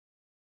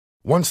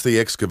Once the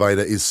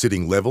excavator is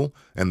sitting level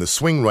and the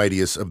swing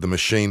radius of the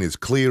machine is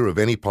clear of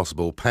any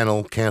possible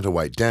panel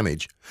counterweight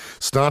damage,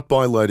 start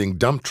by loading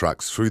dump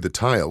trucks through the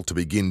tail to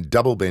begin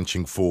double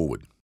benching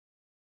forward.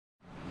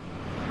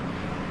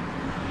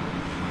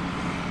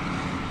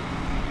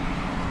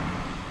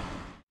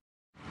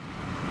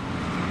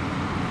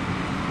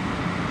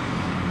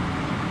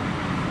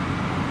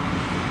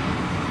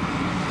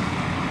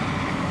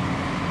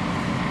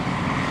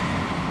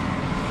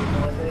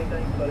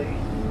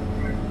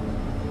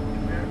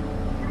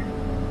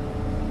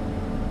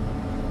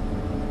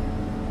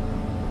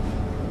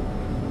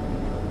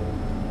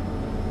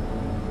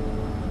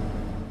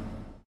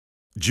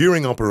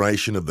 During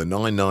operation of the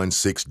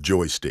 996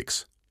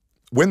 joysticks,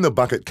 when the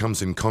bucket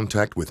comes in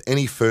contact with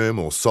any firm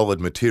or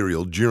solid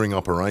material during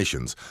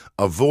operations,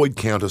 avoid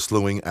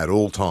counter-slewing at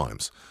all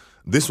times.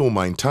 This will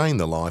maintain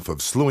the life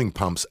of slewing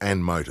pumps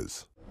and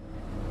motors.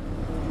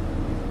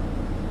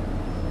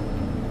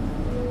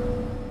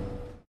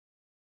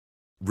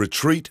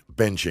 Retreat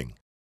benching.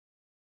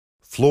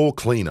 Floor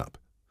cleanup.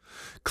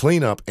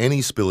 Clean up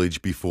any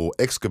spillage before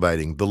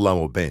excavating the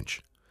lower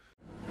bench.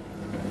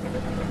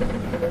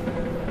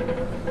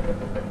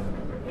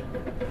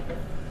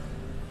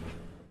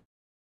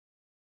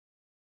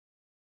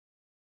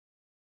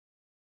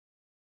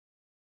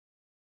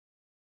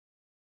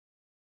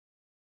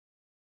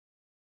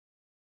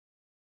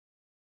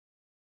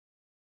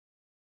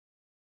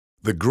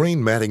 The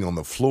green matting on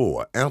the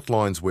floor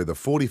outlines where the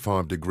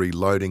 45-degree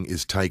loading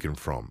is taken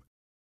from.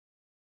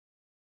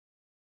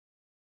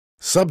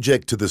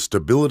 Subject to the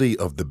stability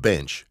of the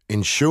bench,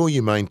 ensure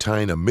you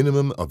maintain a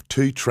minimum of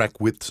 2 track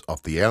widths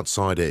off the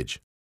outside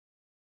edge.